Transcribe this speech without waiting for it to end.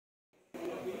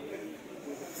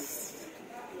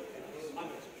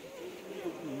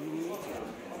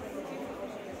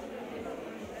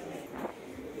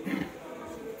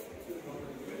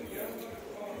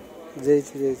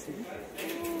ജയിച്ചു.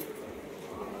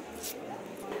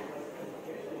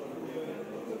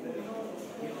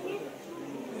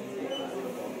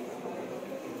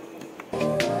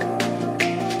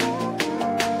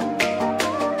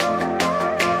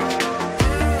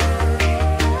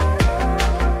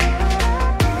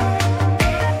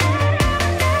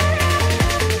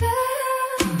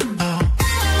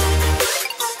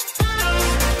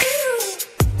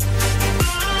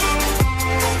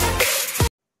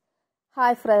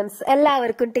 Hi friends,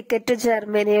 എല്ലാവർക്കും ticket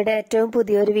ജർമ്മനിയുടെ ഏറ്റവും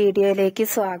പുതിയൊരു വീഡിയോയിലേക്ക്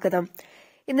സ്വാഗതം.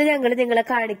 ഇന്ന് ഞങ്ങൾ നിങ്ങളെ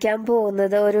കാണിക്കാൻ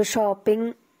പോകുന്നത് ഒരു ഷോപ്പിംഗ്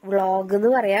വ്ളോഗ് എന്ന്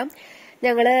പറയാം.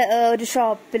 ഞങ്ങള് ഒരു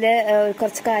ഷോപ്പില്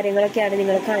കുറച്ച് കാര്യങ്ങളൊക്കെയാണ്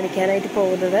നിങ്ങളെ കാണിക്കാനായിട്ട്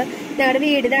പോകുന്നത്. ഞങ്ങളുടെ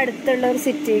വീടിന് അടുത്തുള്ള ഒരു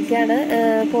സിറ്റിയിലേക്കാണ്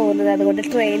പോകുന്നത്. അതുകൊണ്ട്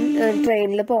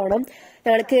ട്രെയിനിൽ പോകണം.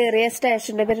 ഞങ്ങൾ കയറിയ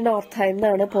സ്റ്റേഷന്റെ പേര് നോർത്ത്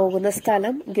എന്നാണ്. പോകുന്ന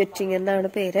സ്ഥലം ഗെറ്റിംഗ്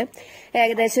എന്നാണ് പേര്.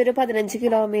 ഏകദേശം ഒരു 15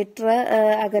 കിലോമീറ്റർ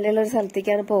അകലെയുള്ള ഒരു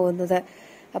സ്ഥലത്തേക്കാണ് പോകുന്നത്.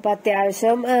 അപ്പൊ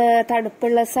അത്യാവശ്യം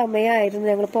തണുപ്പുള്ള സമയമായിരുന്നു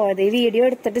ഞങ്ങൾ പോയത്. ഈ വീഡിയോ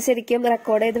എടുത്തിട്ട് ശരിക്കും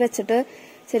റെക്കോർഡ് ചെയ്ത് വെച്ചിട്ട്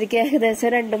ശരിക്കും ഏകദേശം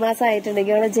 2 മാസം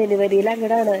ആയിട്ടുണ്ടെങ്കിൽ ജനുവരിയിൽ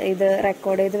അങ്ങനെയാണ് ഇത്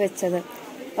റെക്കോർഡ് ചെയ്ത് വെച്ചത്.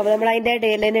 അപ്പൊ നമ്മൾ അതിന്റെ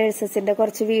ഇടയിൽ നഴ്സസിന്റെ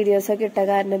കുറച്ച് വീഡിയോസ് ഒക്കെ ഇട്ട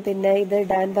കാരണം പിന്നെ ഇത്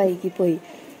ഇടാൻ വൈകിപ്പോയി.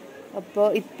 അപ്പൊ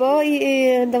ഇപ്പോ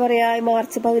എന്താ പറയാ,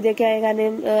 മാർച്ച് പകുതിയൊക്കെ ആയ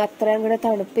കാരണം അത്ര അങ്ങനെ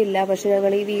തണുപ്പില്ല. പക്ഷെ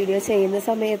ഞങ്ങൾ ഈ വീഡിയോ ചെയ്യുന്ന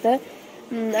സമയത്ത്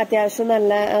അത്യാവശ്യം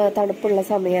നല്ല തണുപ്പുള്ള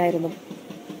സമയമായിരുന്നു.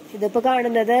 ഇതിപ്പോ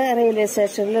കാണുന്നത് റെയിൽവേ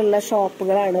സ്റ്റേഷനിലുള്ള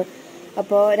ഷോപ്പുകളാണ്.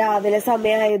 അപ്പോ രാവിലെ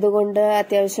സമയമായതുകൊണ്ട്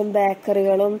അത്യാവശ്യം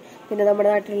ബേക്കറികളും പിന്നെ നമ്മുടെ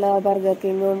നാട്ടിലുള്ള ബർഗർ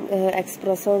കിങ്ങും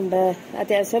എക്സ്പ്രസും ഉണ്ട്.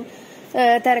 അത്യാവശ്യം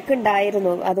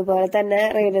തിരക്കുണ്ടായിരുന്നു. അതുപോലെ തന്നെ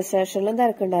റെയിൽവേ സ്റ്റേഷനിലും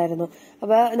തിരക്കുണ്ടായിരുന്നു.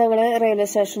 അപ്പൊ ഞങ്ങള് റെയിൽവേ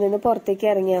സ്റ്റേഷനിൽ നിന്ന് പുറത്തേക്ക്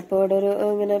ഇറങ്ങി. അപ്പൊ ഇവിടെ ഒരു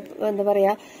ഇങ്ങനെ എന്താ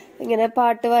പറയാ, ഇങ്ങനെ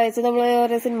പാട്ട് വായിച്ച് നമ്മൾ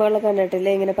ഓരോ സിനിമകളിലൊക്കെ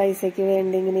കണ്ടിട്ടില്ലേ, ഇങ്ങനെ പൈസയ്ക്ക്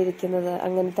വേണ്ടി ഇങ്ങനെ ഇരിക്കുന്നത്,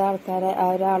 അങ്ങനത്തെ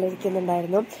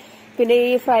ഒരാളിരിക്കുന്നുണ്ടായിരുന്നു. പിന്നെ ഈ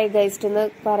ഫ്രൈ ഗൈസ്റ്റ് എന്ന്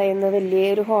പറയുന്ന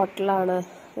വലിയൊരു ഹോട്ടലാണ്.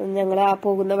 ഞങ്ങൾ ആ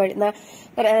പോകുന്ന വഴി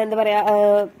എന്താ പറയാ,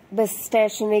 ബസ്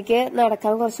സ്റ്റേഷനിലേക്ക്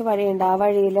നടക്കാൻ കുറച്ച് വഴിയുണ്ട്. ആ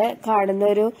വഴിയില് കാണുന്ന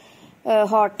ഒരു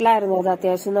ഹോട്ടലായിരുന്നു അത്.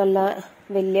 അത്യാവശ്യം നല്ല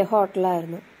വലിയ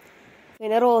ഹോട്ടലായിരുന്നു.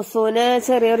 പിന്നെ റോസൂന്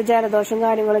ചെറിയൊരു ജലദോഷം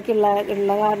കാര്യങ്ങളൊക്കെ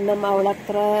ഉള്ള കാരണം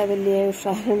അവളത്ര വലിയ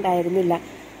ഉഷാറുണ്ടായിരുന്നില്ല.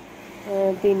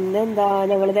 പിന്നെന്താ,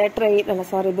 ഞങ്ങളിത്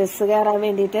ബസ് കയറാൻ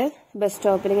വേണ്ടിയിട്ട് ബസ്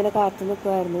സ്റ്റോപ്പിൽ ഇങ്ങനെ കാത്തു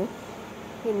നിൽക്കുമായിരുന്നു.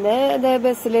 പിന്നെ ഇത്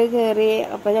ബസ്സിൽ കയറി.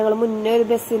 അപ്പൊ ഞങ്ങൾ മുന്നേ ഒരു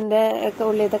ബസ്സിന്റെ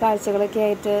ഉള്ളിലത്തെ കാഴ്ചകളൊക്കെ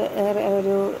ആയിട്ട്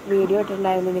ഒരു വീഡിയോ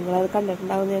ഇട്ടിട്ടുണ്ടായിരുന്നു. നിങ്ങളത്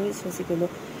കണ്ടിട്ടുണ്ടാവും ഞാൻ വിശ്വസിക്കുന്നു.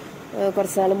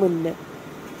 കുറച്ചുനാൾ മുന്നേ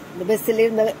ബസ്സിൽ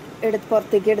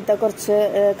പുറത്തേക്ക് എടുത്ത കുറച്ച്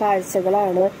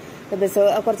കാഴ്ചകളാണ്. ബസ്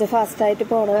കുറച്ച് ഫാസ്റ്റായിട്ട്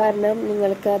പോണ കാരണം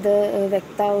നിങ്ങൾക്ക് അത്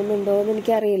വ്യക്തമാവുന്നുണ്ടോ എന്ന്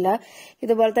എനിക്കറിയില്ല.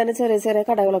 ഇതുപോലെ തന്നെ ചെറിയ ചെറിയ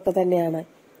കടകളൊക്കെ തന്നെയാണ്.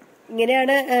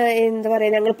 ഇങ്ങനെയാണ് എന്താ പറയാ,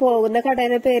 ഞങ്ങൾ പോകുന്ന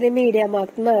കടയുടെ പേര്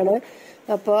മീഡിയാമാർkt എന്നാണ്.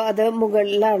 അപ്പൊ അത്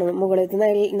മുകളിലത്തെ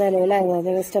നിലയിലായിരുന്നു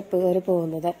ഞങ്ങൾ സ്റ്റെപ്പ് കയറി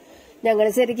പോകുന്നത്. ഞങ്ങൾ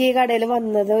ശരിക്കും ഈ കടയിൽ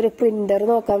വന്നത് ഒരു പ്രിന്റർ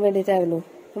നോക്കാൻ വേണ്ടിയിട്ടായിരുന്നു.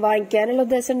 വാങ്ങിക്കാനുള്ള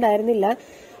ഉദ്ദേശം ഉണ്ടായിരുന്നില്ല.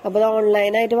 അപ്പൊ അത്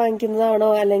ഓൺലൈനായിട്ട് വാങ്ങിക്കുന്നതാണോ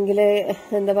അല്ലെങ്കിൽ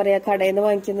എന്താ പറയാ കടയിൽ നിന്ന്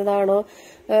വാങ്ങിക്കുന്നതാണോ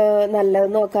നല്ലത്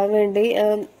നോക്കാൻ വേണ്ടി,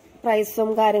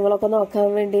 പ്രൈസും കാര്യങ്ങളൊക്കെ നോക്കാൻ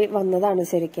വേണ്ടി വന്നതാണ്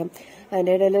ശരിക്കും.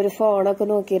 അതിന്റെ ഇടയിൽ ഒരു ഫോണൊക്കെ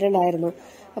നോക്കിയിട്ടുണ്ടായിരുന്നു.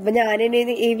 അപ്പൊ ഞാനിനി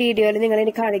ഈ വീഡിയോയിൽ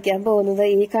നിങ്ങളിനി കാണിക്കാൻ പോകുന്നത്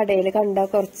ഈ കടയിൽ കണ്ട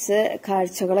കുറച്ച്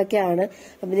കാഴ്ചകളൊക്കെയാണ്.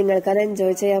 അപ്പൊ നിങ്ങൾക്കത്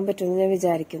എൻജോയ് ചെയ്യാൻ പറ്റുമെന്ന് ഞാൻ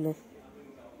വിചാരിക്കുന്നു.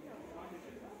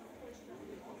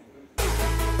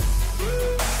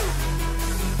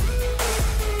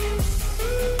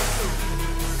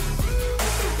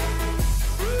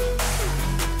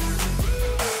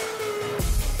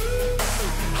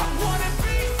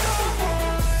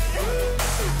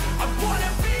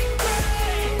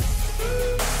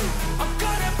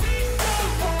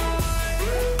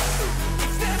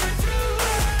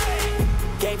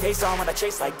 Face on when I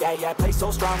chase like that. Yeah, I play so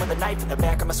strong with a knife in the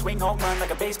back. I'ma swing home run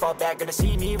like a baseball bat. Gonna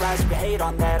see me rise, you can hate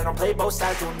on that. I don't play both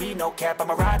sides, doing me no cap.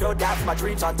 I'ma ride or die for my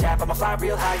dreams on tap. I'ma fly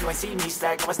real high, you ain't see me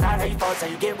slack. No, it's not how you fall, it's how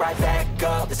you get right back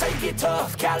up. That's how you get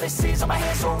tough. Calluses on my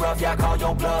hands so rough, yeah, I call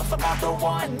your bluff. I'm not the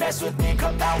one, mess with me,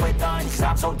 come down with none. Cause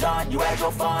I'm so done, you had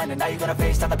your fun. And now you're gonna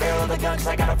face down the barrel of the gun.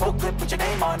 Cause I got a full clip, put your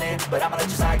name on it. But I'ma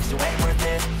let you slide cause you ain't worth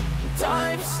it.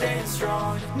 I'm staying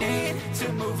strong, need to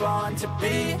move on to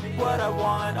be what I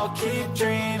want, I'll keep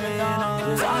dreaming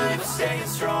on. I'm staying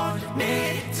strong,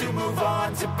 need to move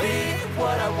on to be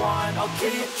what I want, I'll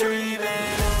keep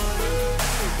dreaming on.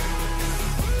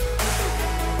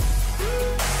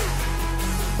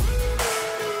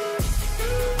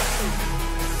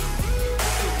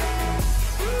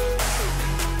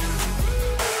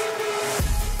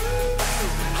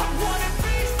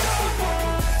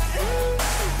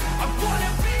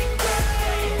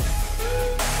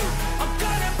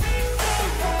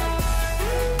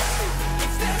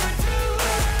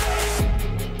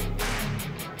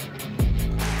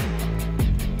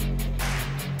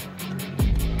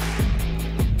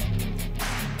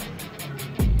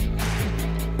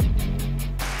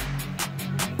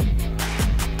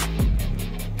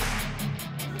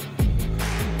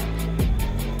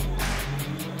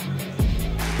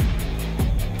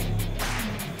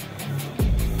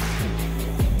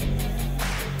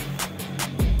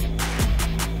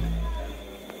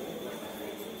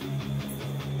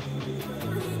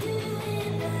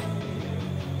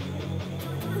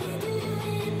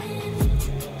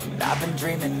 I've been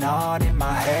dreaming on in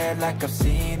my head like I've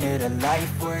seen it. A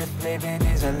life worth living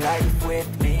is a life with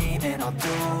meaning. I'll do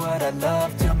what I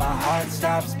love till my heart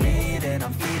stops beating.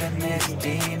 I'm feeding this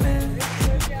demon.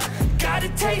 Got a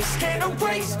taste, can't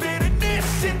erase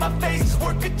bitterness in my face.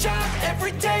 Work a job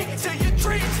every day till your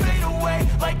dreams fade away.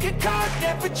 Like a card,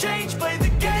 never change, play the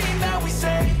game that we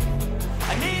say.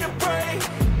 I need a break.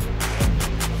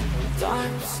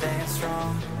 I'm staying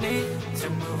strong, need to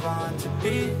move on to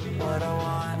be what I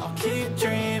want. I'll keep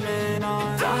dreaming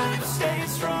on. I'm staying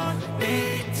strong,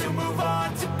 need to move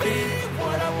on to be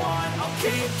what I want. I'll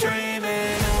keep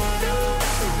dreaming on.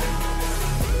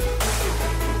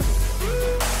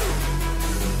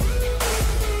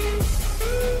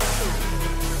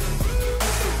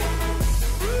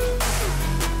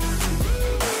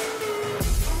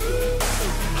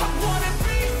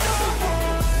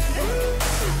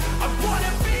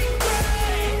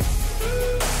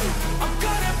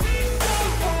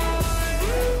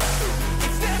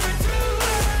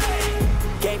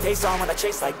 Face on when I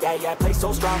chase like that. Yeah, I play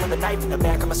so strong with a knife in the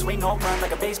back. I'ma swing home run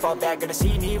like a baseball bat. Gonna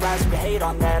see me rise, you hate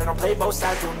on that. I don't play both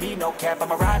sides, doing me no cap.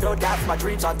 I'ma ride or die for my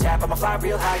dreams on tap. I'ma fly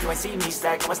real high, you ain't see me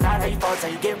slack. No, it's not how you fall, it's how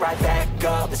you get right back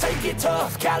up. That's how you get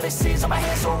tough. Calluses on my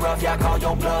hands so rough, yeah, I call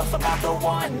your bluff. I'm not the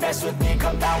one, mess with me and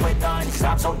come down with none. Cause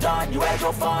I'm so done, you had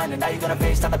your fun. And now you're gonna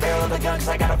face down the barrel of the gun. Cause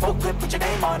I got a full clip, put your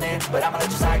name on it. But I'ma let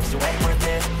you slide cause you ain't worth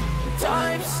it.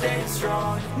 I'm staying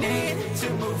strong, need to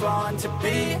move on to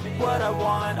be what I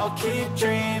want. I'll keep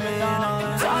dreaming on.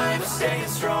 I'm staying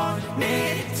strong,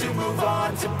 need to move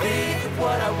on to be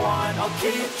what I want. I'll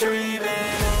keep dreaming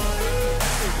on.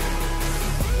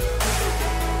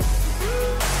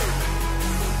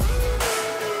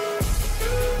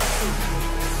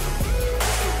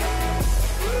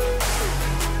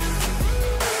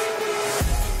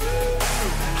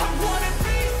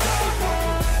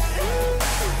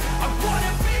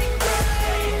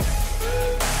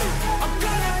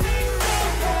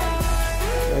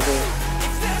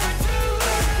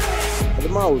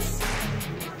 Mouse.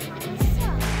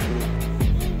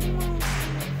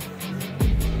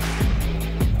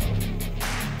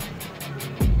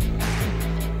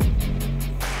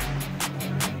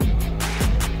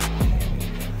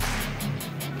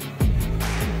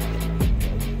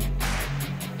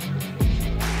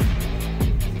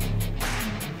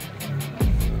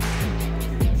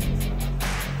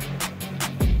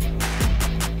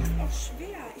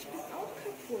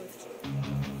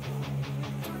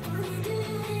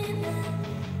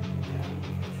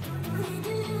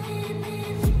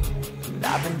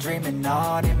 I've been dreaming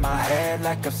on in my head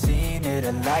like I've seen it.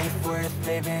 A life worth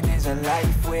living is a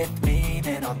life with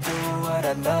meaning. I'll do what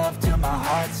I love till my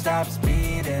heart stops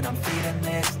beating. I'm feeding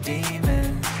this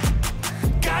demon.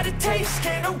 Got a taste,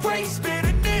 can't erase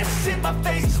bitterness in my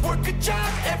face. Work a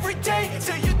job every day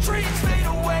till your dreams fade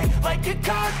away. Like a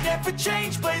card, never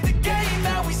change, play the game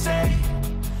that we say.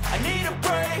 I need a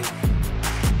break.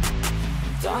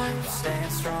 I'm staying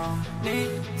strong,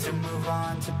 need to move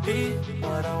on to be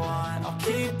what I want. I'll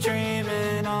keep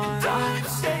dreaming on. I'm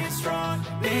staying strong,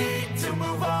 need to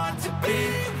move on to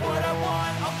be what I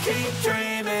want. I'll keep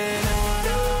dreaming on.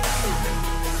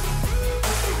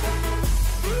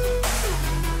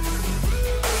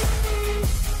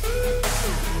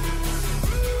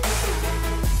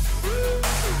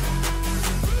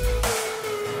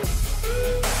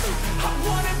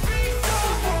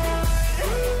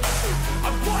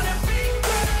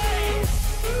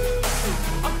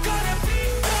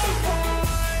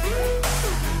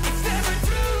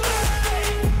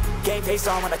 Face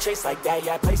on when I chase like that.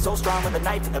 Yeah, I play so strong with a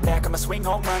knife in the back. I'ma swing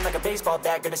home run like a baseball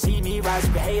bat. Gonna see me rise,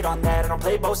 you can hate on that. I don't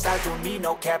play both sides, doing me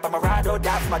no cap. I'ma ride or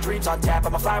die for my dreams on tap.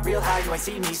 I'ma fly real high, you ain't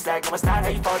see me slack. No, it's not how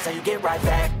you fall, it's how you get right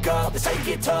back up. That's how you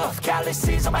get tough.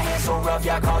 Calluses on my hands so rough,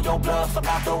 yeah, I call your bluff. I'm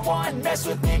not the one, mess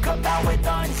with me and come down with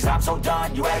none. Cause I'm so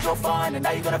done, you had your fun. And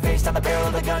now you're gonna face down the barrel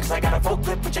of the gun. Cause I got a full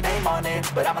clip, put your name on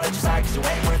it. But I'ma let you slide cause you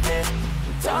ain't worth it.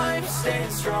 I'm staying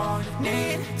strong,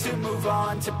 need to move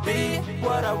on to be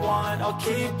what I want. I'll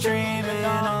keep dreaming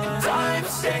on. I'm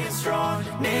staying strong,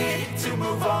 need to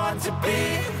move on to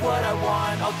be what I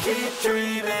want. I'll keep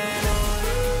dreaming on.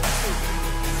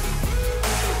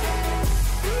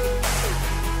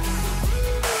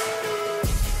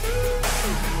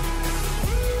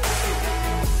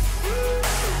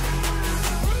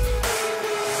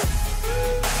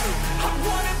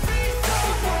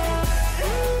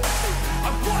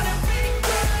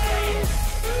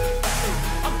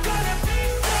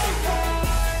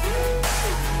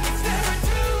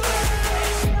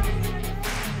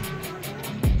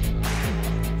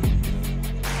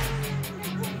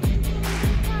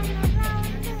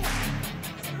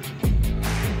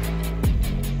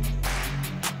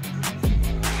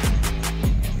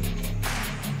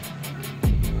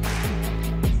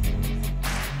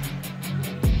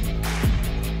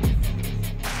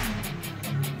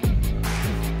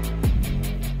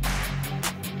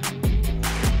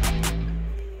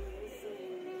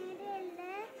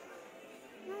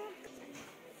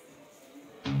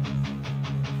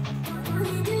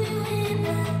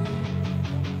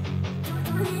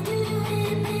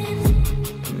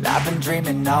 been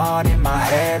dreaming on in my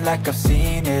head like I've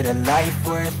seen it. A life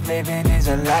worth living is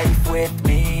a life with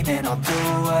meaning. I'll do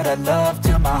what I love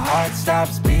till my heart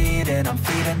stops beating. I'm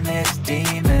feeding this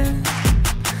demon.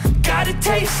 Got a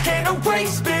taste, can't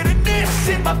erase bitterness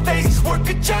in my face. Work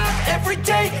a job every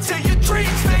day till your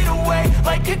dreams fade away.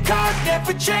 Like a card,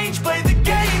 never change, play the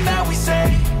game that we say.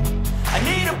 I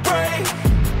need a break.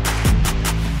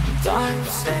 I'm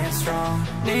staying strong,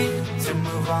 need to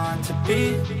move on to be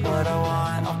what I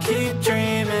want. I'll keep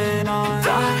dreaming on.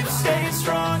 I'm staying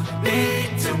strong, need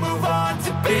to move on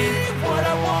to be what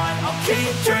I want. I'll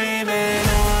keep dreaming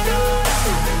on.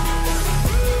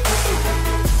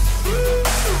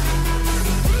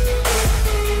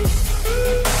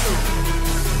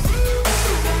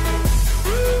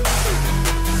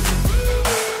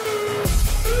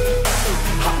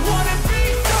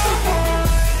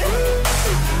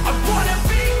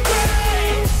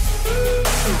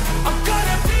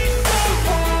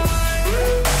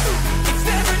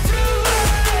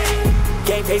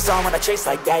 Face on when I chase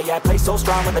like that, yeah, I play so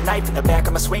strong with a knife in the back.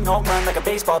 I'ma swing home run like a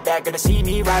baseball bat. Gonna see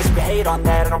me rise, you can hate on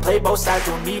that. I don't play both sides,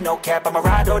 doing me no cap. I'ma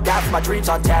ride or die for my dreams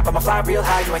on tap. I'ma fly real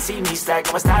high, you ain't see me slack.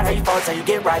 No, it's not how you fall, it's how you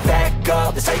get right back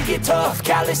up. That's how you get tough.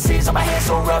 Calluses on my hands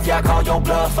so rough, yeah, I call your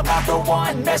bluff. I'm not the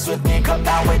one, mess with me and come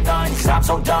down with none. Cause I'm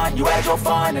so done, you had your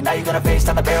fun. And now you're gonna face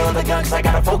down the barrel of the gun. Cause I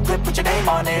got a full clip, put your name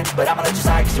on it. But I'ma let you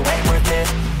slide cause you ain't worth it.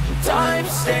 I'm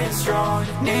staying strong,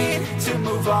 need to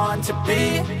move on to be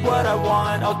what I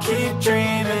want. I'll keep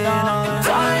dreaming on.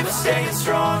 I'm staying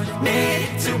strong, need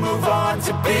to move on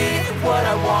to be what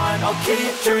I want. I'll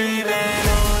keep dreaming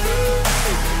on.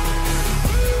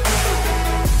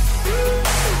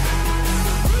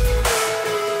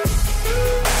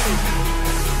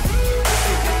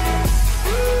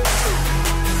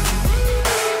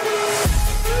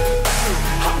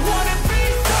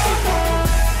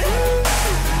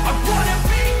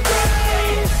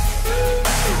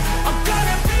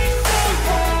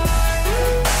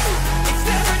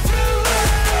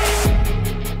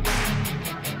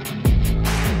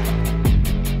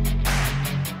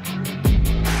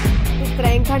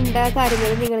 കണ്ട കാര്യങ്ങൾ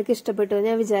നിങ്ങൾക്ക് ഇഷ്ടപ്പെട്ടു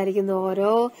ഞാൻ വിചാരിക്കുന്നു. ഓരോ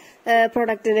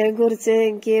പ്രൊഡക്റ്റിനെ കുറിച്ച്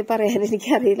എനിക്ക് പറയാൻ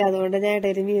എനിക്കറിയില്ല, അതുകൊണ്ട് ഞാൻ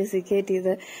ഇടയിൽ മ്യൂസിക്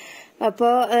കയറ്റിയത്. അപ്പോ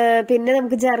പിന്നെ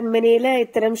നമുക്ക് ജർമ്മനിയിലെ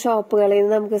ഇത്തരം ഷോപ്പുകളിൽ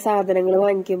നിന്ന് നമുക്ക് സാധനങ്ങൾ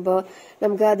വാങ്ങിക്കുമ്പോൾ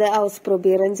നമുക്ക് അത് ഹൗസ്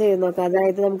പ്രൊബീറൻ ചെയ്ത് നോക്കാം.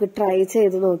 അതായത് നമുക്ക് ട്രൈ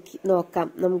ചെയ്ത് നോക്കാം.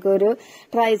 നമുക്കൊരു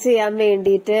ട്രൈ ചെയ്യാൻ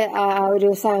വേണ്ടിയിട്ട് ആ ഒരു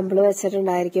സാമ്പിൾ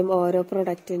വെച്ചിട്ടുണ്ടായിരിക്കും ഓരോ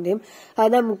പ്രൊഡക്റ്റിന്റെയും.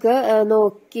 അത് നമുക്ക്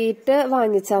നോക്കിയിട്ട്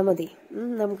വാങ്ങിച്ചാൽ മതി.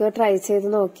 നമുക്ക് ട്രൈ ചെയ്ത്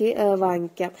നോക്കി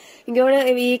വാങ്ങിക്കാം.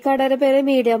 എനിക്ക് ഈ കടയുടെ പേര്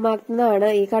മീഡിയാമാർkt എന്നാണ്.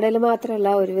 ഈ കടയിൽ മാത്രമല്ല,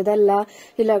 ഒരുവിധം എല്ലാ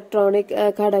ഇലക്ട്രോണിക്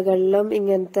കടകളിലും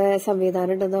ഇങ്ങനത്തെ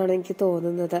സംവിധാനം ഉണ്ടെന്നാണ് എനിക്ക്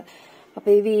തോന്നുന്നത്. അപ്പൊ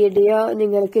ഈ വീഡിയോ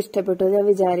നിങ്ങൾക്ക് ഇഷ്ടപ്പെട്ടു ഞാൻ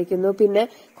വിചാരിക്കുന്നു. പിന്നെ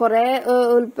കുറെ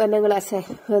ഉൽപ്പന്നങ്ങൾ,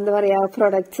 എന്താ പറയാ,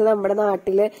 പ്രൊഡക്ട്സ് നമ്മുടെ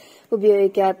നാട്ടില്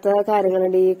ഉപയോഗിക്കാത്ത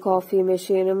കാര്യങ്ങളുണ്ട്. ഈ കോഫി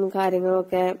മെഷീനും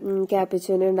കാര്യങ്ങളൊക്കെ,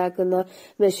 ക്യാpuchino ഉണ്ടാക്കുന്ന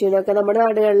മെഷീനൊക്കെ നമ്മുടെ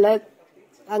നാടുകളില്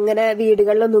അങ്ങനെ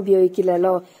വീടുകളിലൊന്നും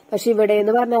ഉപയോഗിക്കില്ലല്ലോ. പക്ഷെ ഇവിടെ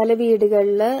എന്ന് പറഞ്ഞാല്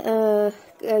വീടുകളില്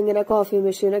ഇങ്ങനെ കോഫി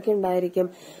മെഷീനൊക്കെ ഉണ്ടായിരിക്കും.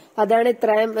 അതാണ്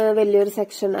ഇത്രയും വലിയൊരു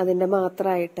സെക്ഷൻ അതിന്റെ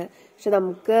മാത്രമായിട്ട്. പക്ഷെ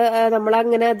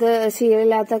നമ്മളങ്ങനെ അത്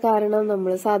ശീലമില്ലാത്ത കാരണം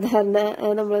നമ്മൾ സാധാരണ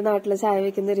നമ്മൾ നാട്ടില് ചായ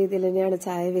വെക്കുന്ന രീതിയിൽ തന്നെയാണ്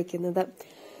ചായ വെക്കുന്നത്.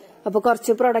 അപ്പൊ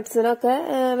കുറച്ച് പ്രൊഡക്ട്സിനൊക്കെ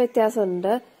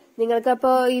വ്യത്യാസമുണ്ട്.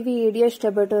 നിങ്ങൾക്കപ്പോ ഈ വീഡിയോ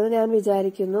ഇഷ്ടപ്പെട്ടു എന്ന് ഞാൻ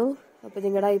വിചാരിക്കുന്നു. അപ്പൊ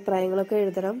നിങ്ങളുടെ അഭിപ്രായങ്ങളൊക്കെ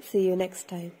എഴുതണം. See you next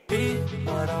time.